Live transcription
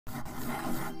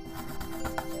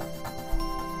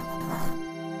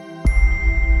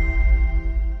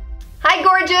Hi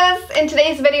gorgeous! In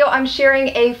today's video I'm sharing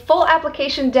a full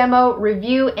application demo,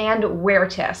 review, and wear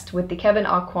test with the Kevyn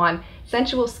Aucoin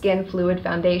Sensual Skin Fluid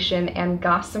Foundation and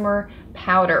Gossamer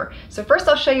Powder. So first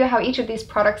I'll show you how each of these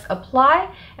products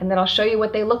apply, and then I'll show you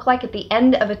what they look like at the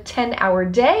end of a 10-hour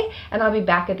day, and I'll be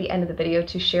back at the end of the video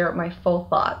to share my full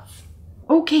thoughts.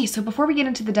 Okay, so before we get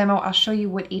into the demo, I'll show you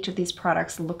what each of these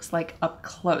products looks like up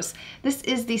close. This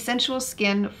is the Sensual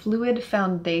Skin Fluid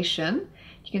Foundation.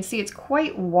 You can see it's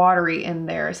quite watery in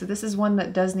there, so this is one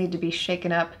that does need to be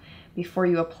shaken up before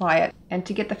you apply it. And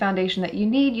to get the foundation that you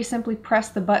need, you simply press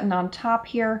the button on top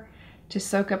here to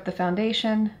soak up the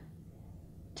foundation,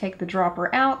 take the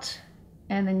dropper out,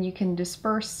 and then you can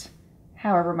disperse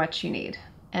however much you need.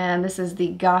 And this is the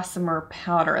Gossamer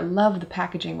Powder. I love the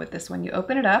packaging with this one. You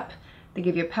open it up, they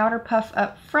give you a powder puff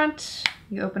up front,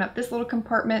 you open up this little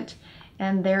compartment,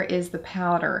 and there is the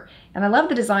powder. And I love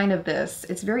the design of this.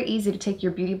 It's very easy to take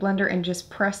your beauty blender and just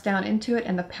press down into it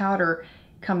and the powder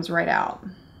comes right out.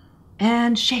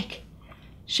 And shake,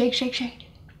 shake, shake, shake,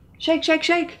 shake, shake,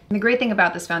 shake. And the great thing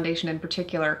about this foundation in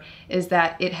particular is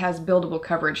that it has buildable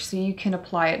coverage, so you can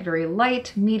apply it very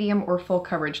light, medium, or full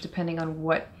coverage depending on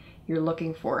what you're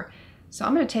looking for. So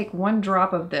I'm gonna take one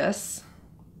drop of this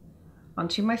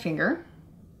onto my finger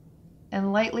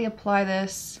and lightly apply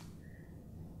this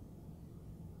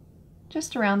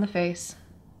just around the face.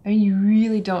 I mean, you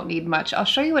really don't need much. I'll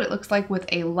show you what it looks like with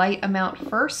a light amount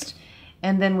first,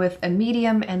 and then with a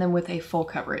medium, and then with a full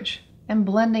coverage. And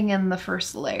blending in the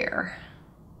first layer.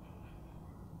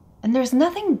 And there's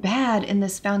nothing bad in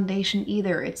this foundation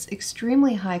either. It's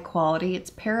extremely high quality.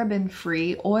 It's paraben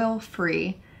free, oil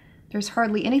free. There's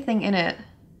hardly anything in it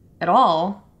at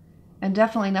all, and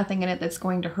definitely nothing in it that's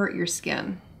going to hurt your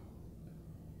skin.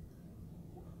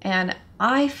 And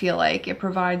I feel like it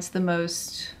provides the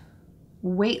most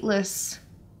weightless,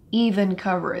 even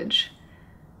coverage.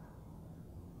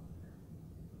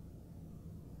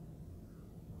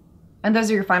 And those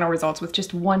are your final results with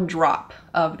just one drop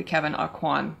of the Kevyn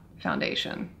Aucoin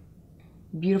foundation.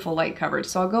 Beautiful light coverage.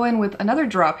 So I'll go in with another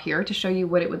drop here to show you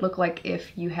what it would look like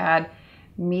if you had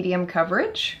medium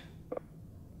coverage.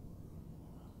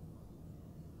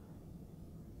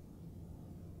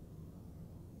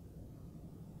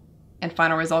 And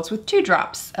final results with 2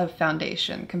 drops of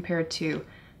foundation compared to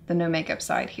the no makeup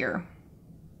side here.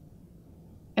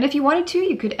 And if you wanted to,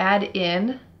 you could add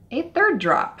in a 3rd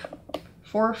drop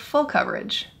for full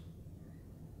coverage.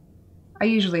 I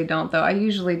usually don't though. I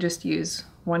usually just use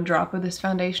 1 drop of this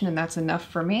foundation and that's enough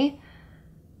for me.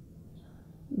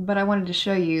 But I wanted to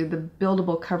show you the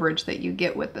buildable coverage that you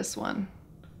get with this one.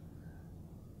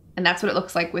 And that's what it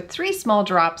looks like with 3 small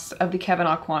drops of the Kevyn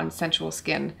Aucoin Sensual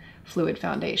Skin Fluid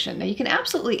Foundation. Now you can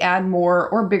absolutely add more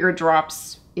or bigger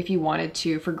drops if you wanted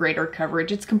to for greater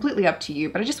coverage. It's completely up to you,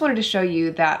 but I just wanted to show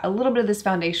you that a little bit of this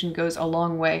foundation goes a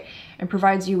long way and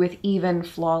provides you with even,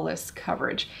 flawless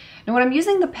coverage. Now when I'm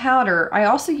using the powder, I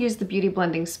also use the Beauty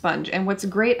Blending Sponge, and what's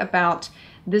great about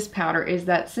this powder is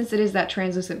that since it is that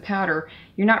translucent powder,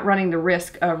 you're not running the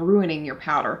risk of ruining your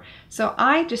powder. So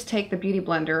I just take the Beauty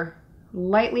Blender,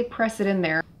 lightly press it in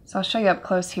there. So I'll show you up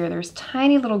close here. There's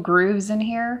tiny little grooves in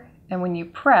here, and when you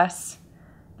press,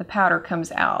 the powder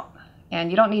comes out. And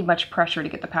you don't need much pressure to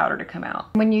get the powder to come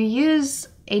out. When you use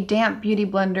a damp beauty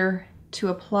blender to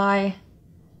apply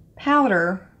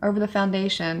powder over the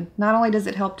foundation, not only does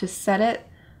it help to set it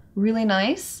really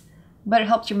nice, but it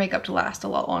helps your makeup to last a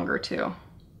lot longer too.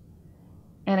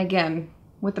 And again,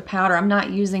 with the powder, I'm not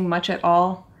using much at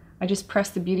all. I just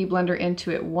pressed the beauty blender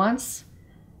into it once,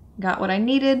 got what I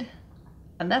needed,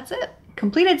 and that's it.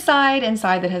 Completed side and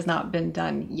side that has not been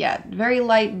done yet. Very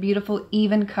light, beautiful,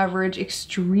 even coverage,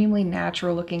 extremely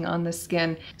natural looking on the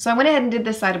skin. So I went ahead and did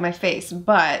this side of my face,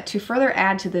 but to further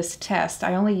add to this test,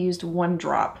 I only used 1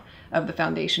 drop of the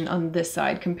foundation on this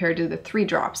side compared to the 3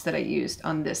 drops that I used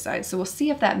on this side. So we'll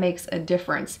see if that makes a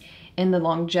difference in the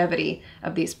longevity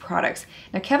of these products.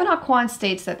 Now Kevyn Aucoin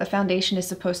states that the foundation is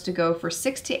supposed to go for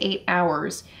 6 to 8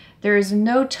 hours. There is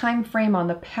no time frame on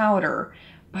the powder,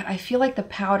 but I feel like the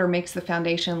powder makes the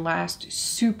foundation last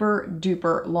super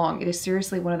duper long. It is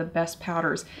seriously one of the best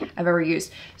powders I've ever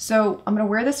used. So I'm gonna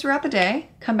wear this throughout the day,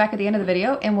 come back at the end of the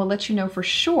video, and we'll let you know for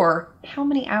sure how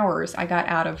many hours I got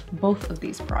out of both of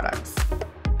these products.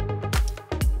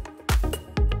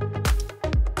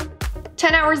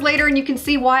 10 hours later, and you can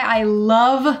see why I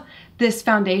love this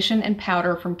foundation and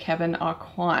powder from Kevyn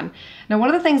Aucoin. Now, one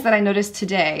of the things that I noticed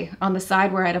today on the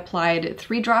side where I'd applied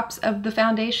 3 drops of the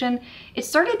foundation, it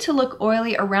started to look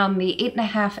oily around the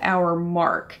 8.5 hour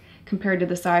mark compared to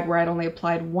the side where I'd only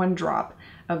applied 1 drop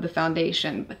of the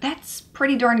foundation, but that's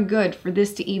pretty darn good for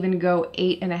this to even go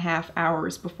 8.5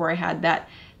 hours before I had that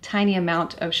tiny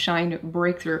amount of shine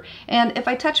breakthrough. And if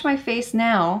I touch my face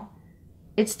now,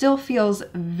 it still feels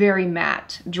very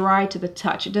matte, dry to the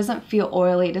touch. It doesn't feel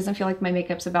oily. It doesn't feel like my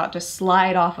makeup's about to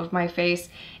slide off of my face.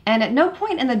 And at no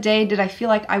point in the day did I feel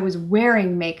like I was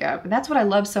wearing makeup. And that's what I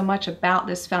love so much about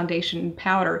this foundation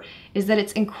powder, is that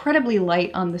it's incredibly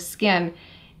light on the skin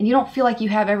and you don't feel like you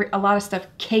have a lot of stuff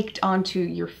caked onto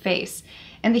your face.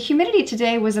 And the humidity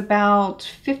today was about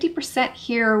 50%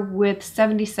 here, with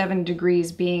 77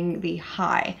 degrees being the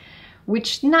high,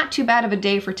 which not too bad of a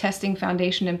day for testing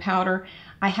foundation and powder.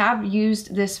 I have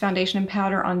used this foundation and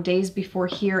powder on days before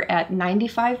here at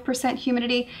 95%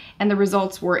 humidity, and the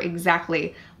results were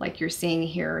exactly like you're seeing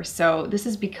here. So this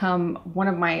has become one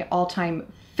of my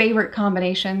all-time favorite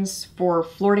combinations for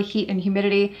Florida heat and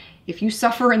humidity. If you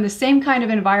suffer in the same kind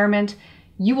of environment,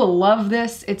 you will love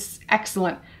this. It's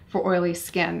excellent for oily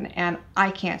skin, and I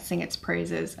can't sing its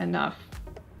praises enough.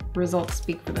 Results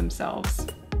speak for themselves.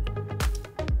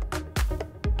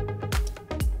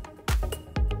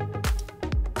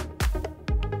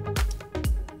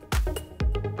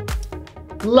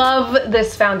 Love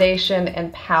this foundation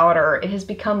and powder. It has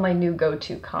become my new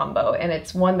go-to combo, and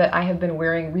it's one that I have been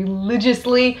wearing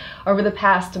religiously over the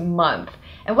past month.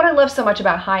 And what I love so much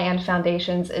about high-end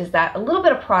foundations is that a little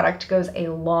bit of product goes a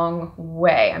long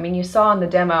way. I mean, you saw in the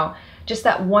demo, just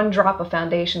that one drop of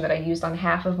foundation that I used on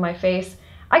half of my face,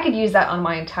 I could use that on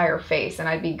my entire face and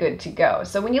I'd be good to go.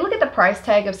 So when you look at the price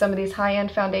tag of some of these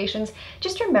high-end foundations,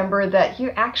 just remember that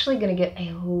you're actually gonna get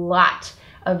a lot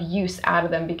of use out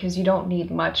of them because you don't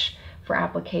need much for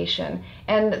application.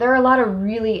 And there are a lot of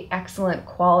really excellent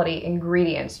quality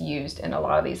ingredients used in a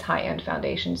lot of these high-end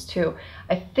foundations too.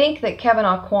 I think that Kevyn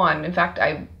Aucoin, in fact,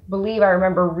 I believe I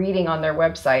remember reading on their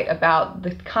website about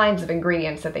the kinds of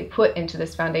ingredients that they put into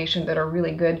this foundation that are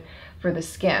really good for the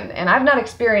skin. And I've not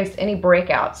experienced any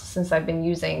breakouts since I've been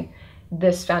using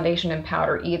this foundation and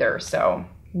powder either, so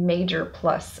major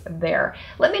plus there.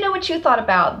 Let me know what you thought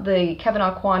about the Kevyn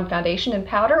Aucoin foundation and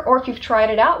powder, or if you've tried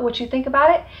it out, what you think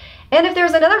about it. And if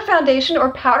there's another foundation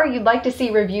or powder you'd like to see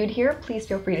reviewed here, please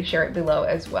feel free to share it below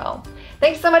as well.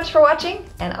 Thanks so much for watching,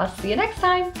 and I'll see you next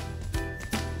time.